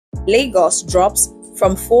Lagos drops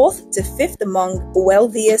from 4th to 5th among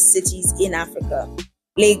wealthiest cities in Africa.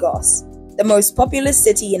 Lagos, the most populous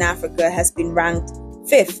city in Africa, has been ranked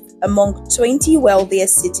 5th among 20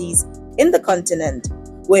 wealthiest cities in the continent,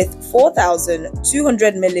 with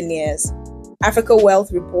 4,200 millionaires. Africa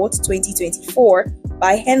Wealth Report 2024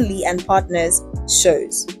 by Henley and Partners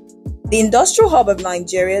shows. The industrial hub of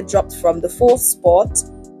Nigeria dropped from the 4th spot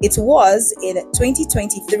it was in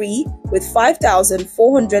 2023 with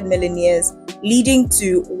 5,400 millionaires, leading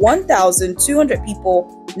to 1,200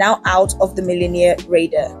 people now out of the millionaire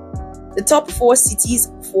radar. The top 4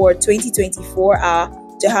 cities for 2024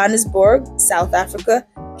 are Johannesburg, South Africa,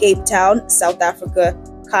 Cape Town, South Africa,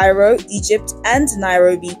 Cairo, Egypt, and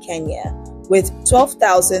Nairobi, Kenya, with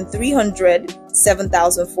 12,300,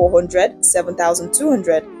 7,400,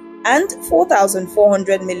 7,200, and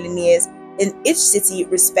 4,400 millionaires in each city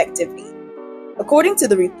respectively. According to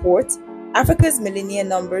the report, Africa's millionaire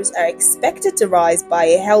numbers are expected to rise by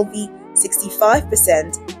a healthy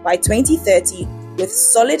 65% by 2030, with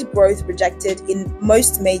solid growth projected in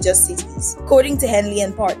most major cities. According to Henley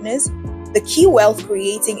and Partners, the key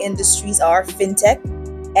wealth-creating industries are fintech,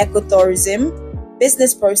 ecotourism,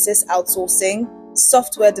 business process outsourcing,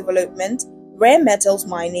 software development, rare metals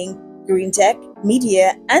mining, green tech,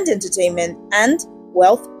 media and entertainment, and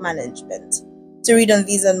wealth management. To read on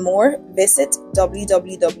these and more, visit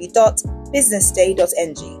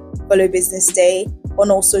www.businessday.ng. Follow Business Day on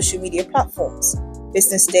all social media platforms.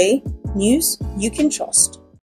 Business Day, news you can trust.